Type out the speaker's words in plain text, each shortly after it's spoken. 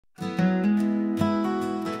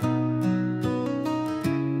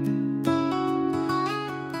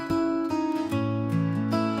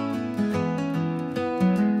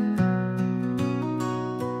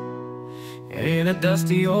a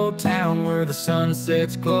dusty old town where the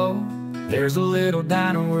sunsets glow, there's a little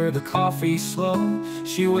diner where the coffee's slow.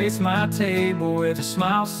 She waits my table with a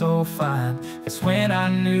smile so fine. That's when I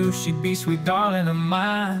knew she'd be sweet darling of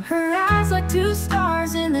mine. Her eyes like two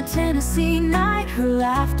stars in the Tennessee night. Her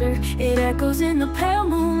laughter, it echoes in the pale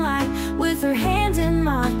moonlight. With her hand in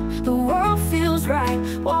mine, the world feels right.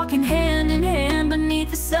 Walking hand in hand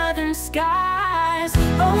beneath the southern skies.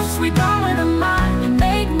 Oh, sweet darling of mine, you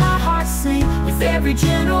make my heart sing with every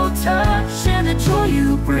gentle touch and the joy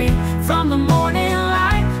you bring. From the morning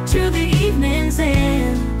light to the evening's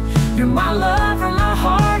end, you're my lover, my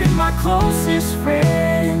heart, and my closest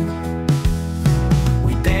friend.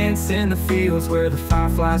 We dance in the fields where the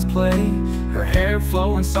fireflies play, her hair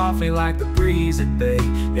flowing softly like the breeze at bay.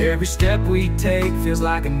 Every step we take feels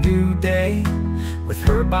like a new day, with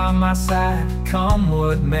her by my side, come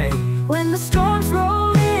what may. When the storms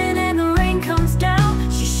roll in and the rain comes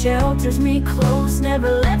down, she shelters me close, never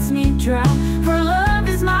lets me drown. Her love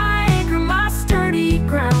is my anchor, my sturdy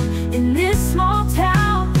ground. In this small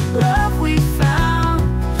town, love we found.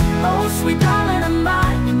 Oh, sweet darling of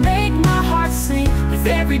mine, you make my heart sing with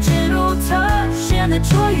every gentle touch and the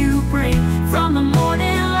joy you bring. From the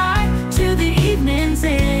morning light to the evening's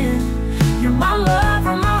end, you're my love,